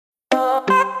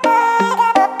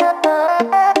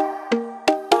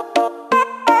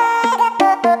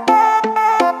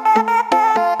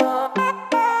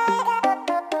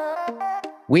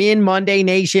Win Monday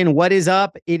Nation, what is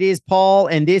up? It is Paul,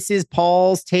 and this is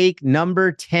Paul's Take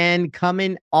number 10,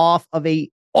 coming off of a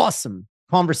awesome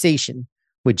conversation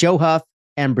with Joe Huff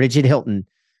and Bridget Hilton,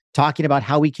 talking about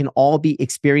how we can all be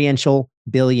experiential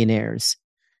billionaires,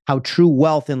 how true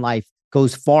wealth in life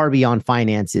goes far beyond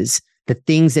finances, the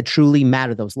things that truly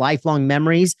matter, those lifelong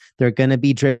memories, they're going to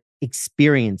be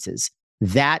experiences.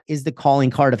 That is the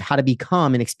calling card of how to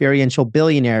become an experiential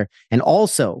billionaire. And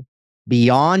also,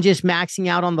 beyond just maxing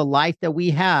out on the life that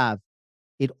we have,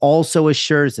 it also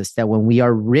assures us that when we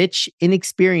are rich in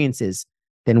experiences,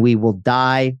 then we will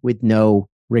die with no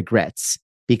regrets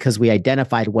because we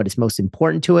identified what is most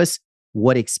important to us,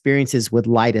 what experiences would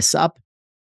light us up,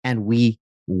 and we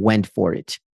went for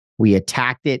it. We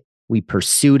attacked it. We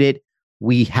pursued it.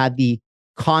 We had the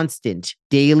constant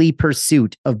daily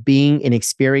pursuit of being an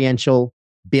experiential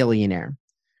billionaire.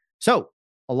 So,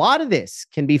 a lot of this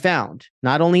can be found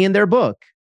not only in their book,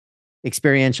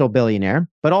 Experiential Billionaire,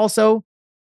 but also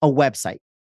a website,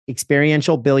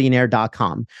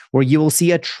 experientialbillionaire.com, where you will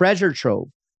see a treasure trove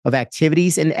of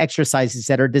activities and exercises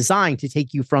that are designed to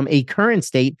take you from a current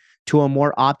state to a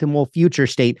more optimal future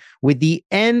state, with the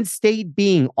end state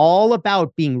being all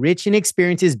about being rich in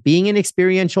experiences, being an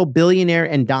experiential billionaire,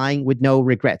 and dying with no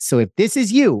regrets. So if this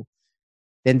is you,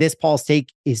 then this Paul's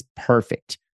Take is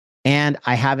perfect. And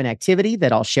I have an activity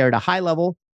that I'll share at a high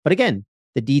level. But again,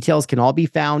 the details can all be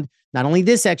found, not only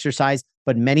this exercise,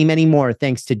 but many, many more,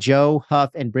 thanks to Joe Huff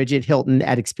and Bridget Hilton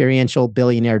at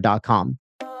experientialbillionaire.com.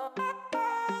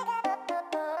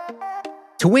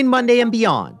 To win Monday and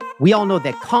beyond, we all know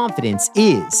that confidence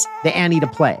is the ante to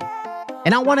play.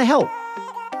 And I want to help.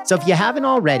 So if you haven't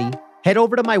already, head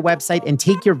over to my website and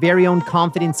take your very own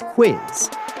confidence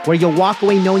quiz, where you'll walk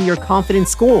away knowing your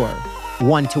confidence score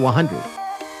 1 to 100.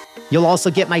 You'll also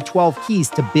get my 12 keys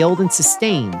to build and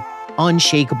sustain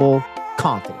unshakable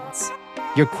confidence.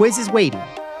 Your quiz is waiting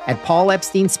at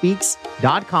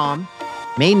paulepsteinspeaks.com.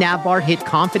 Main nav bar, hit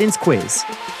confidence quiz.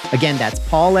 Again, that's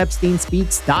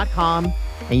paulepsteinspeaks.com,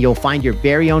 and you'll find your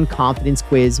very own confidence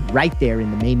quiz right there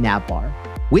in the main nav bar.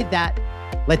 With that,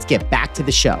 let's get back to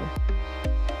the show.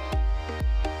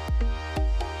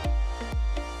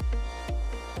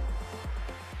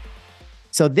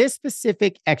 So this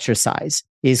specific exercise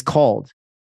is called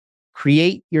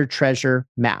Create Your Treasure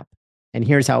Map. And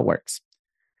here's how it works.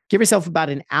 Give yourself about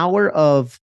an hour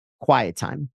of quiet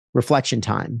time, reflection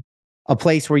time, a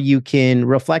place where you can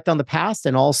reflect on the past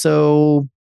and also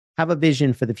have a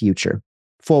vision for the future,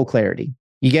 full clarity.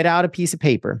 You get out a piece of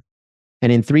paper,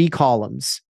 and in 3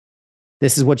 columns,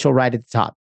 this is what you'll write at the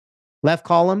top. Left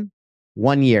column,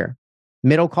 1 year.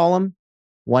 Middle column,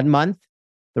 1 month.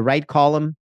 The right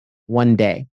column, 1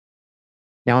 day.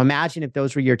 Now imagine if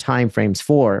those were your time frames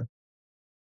for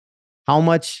how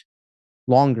much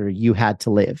longer you had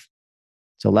to live.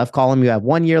 So left column, you have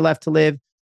 1 year left to live.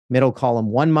 Middle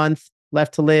column, 1 month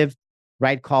left to live.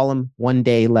 Right column, 1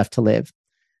 day left to live.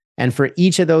 And for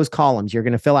each of those columns, you're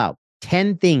going to fill out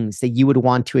 10 things that you would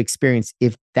want to experience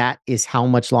if that is how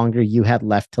much longer you had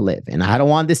left to live. And I don't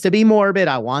want this to be morbid.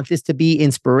 I want this to be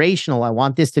inspirational. I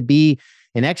want this to be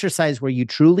an exercise where you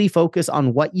truly focus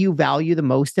on what you value the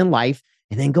most in life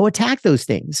and then go attack those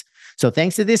things. So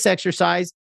thanks to this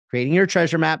exercise, creating your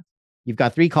treasure map, you've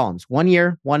got 3 columns, 1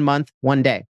 year, 1 month, 1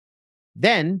 day.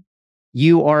 Then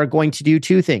you are going to do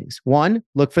 2 things. 1,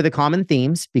 look for the common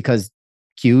themes, because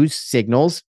cues,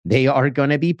 signals, they are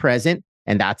going to be present,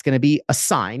 and that's going to be a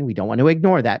sign. We don't want to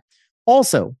ignore that.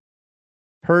 Also,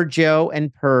 per Joe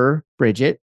and per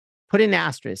Bridget, put an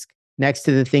asterisk next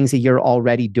to the things that you're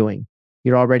already doing.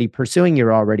 You're already pursuing,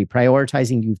 you're already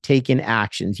prioritizing, you've taken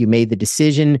actions, you made the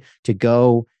decision to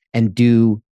go and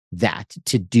do that,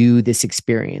 to do this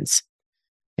experience.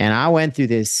 And I went through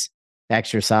this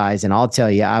exercise, and I'll tell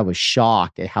you, I was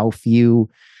shocked at how few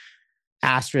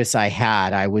asterisks I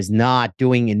had. I was not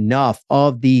doing enough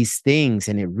of these things,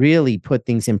 and it really put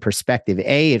things in perspective.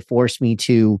 It forced me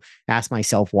to ask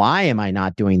myself, why am I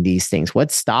not doing these things?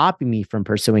 What's stopping me from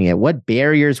pursuing it? What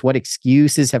barriers, what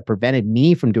excuses have prevented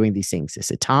me from doing these things?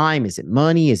 Is it time? Is it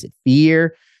money? Is it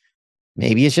fear?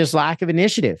 Maybe it's just lack of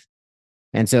initiative.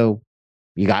 And so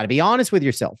you got to be honest with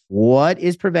yourself. What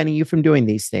is preventing you from doing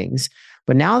these things?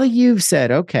 But now that you've said,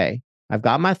 okay, I've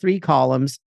got my 3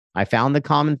 columns, I found the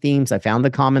common themes, I found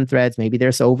the common threads, maybe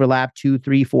there's overlap, 2,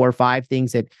 3, 4, 5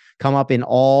 things that come up in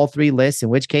all 3 lists, in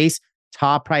which case,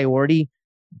 top priority,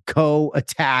 go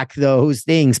attack those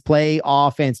things, play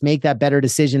offense, make that better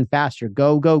decision faster.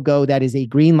 Go, go, go. That is a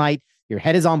green light. Your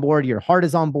head is on board. Your heart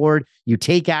is on board. You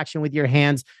take action with your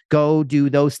hands. Go do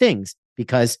those things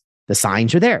because the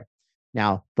signs are there.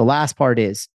 Now, the last part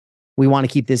is we want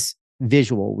to keep this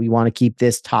visual. We want to keep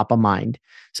this top of mind.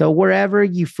 So wherever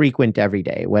you frequent every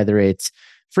day, whether it's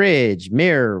fridge,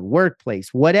 mirror,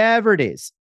 workplace, whatever it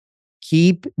is,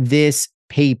 keep this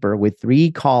paper with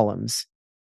 3 columns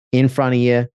in front of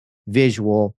you,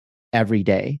 visual every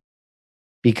day.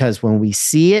 Because when we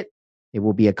see it, it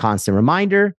will be a constant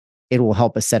reminder. It will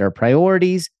help us set our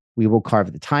priorities. We will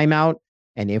carve the time out.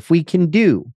 And if we can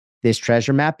do this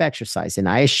treasure map exercise, and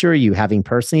I assure you, having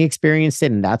personally experienced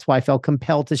it, and that's why I felt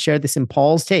compelled to share this in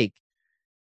Paul's take,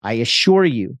 I assure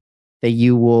you that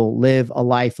you will live a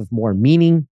life of more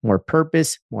meaning, more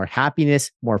purpose, more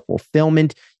happiness, more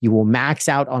fulfillment. You will max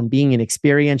out on being an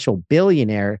experiential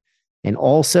billionaire. And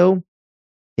also,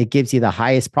 it gives you the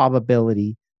highest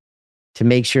probability to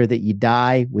make sure that you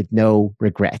die with no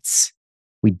regrets.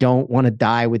 We don't want to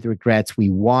die with regrets.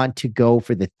 We want to go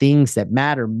for the things that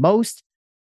matter most.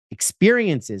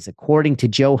 Experiences, according to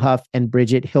Joe Huff and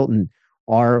Bridget Hilton,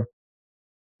 are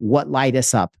what light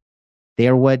us up. They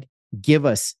are what give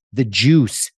us the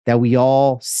juice that we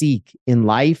all seek in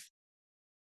life.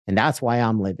 And that's why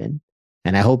I'm living.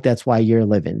 And I hope that's why you're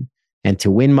living. And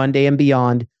to win Monday and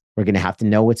beyond, we're going to have to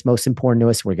know what's most important to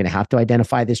us. We're going to have to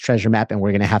identify this treasure map, and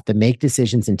we're going to have to make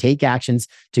decisions and take actions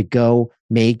to go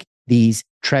make these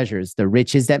treasures, the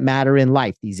riches that matter in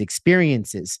life, these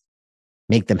experiences,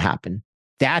 make them happen.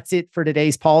 That's it for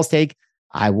today's Paul's Take.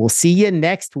 I will see you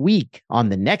next week on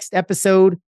the next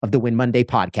episode of the Win Monday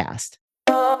podcast.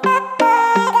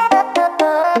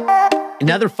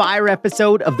 Another fire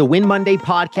episode of the Win Monday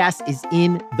podcast is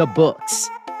in the books.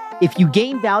 If you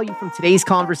gain value from today's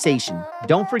conversation,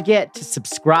 don't forget to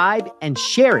subscribe and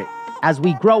share it as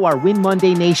we grow our Win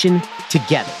Monday Nation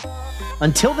together.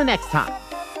 Until the next time,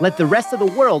 let the rest of the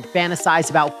world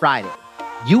fantasize about Friday.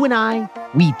 You and I,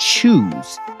 we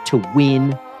choose to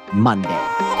win Monday.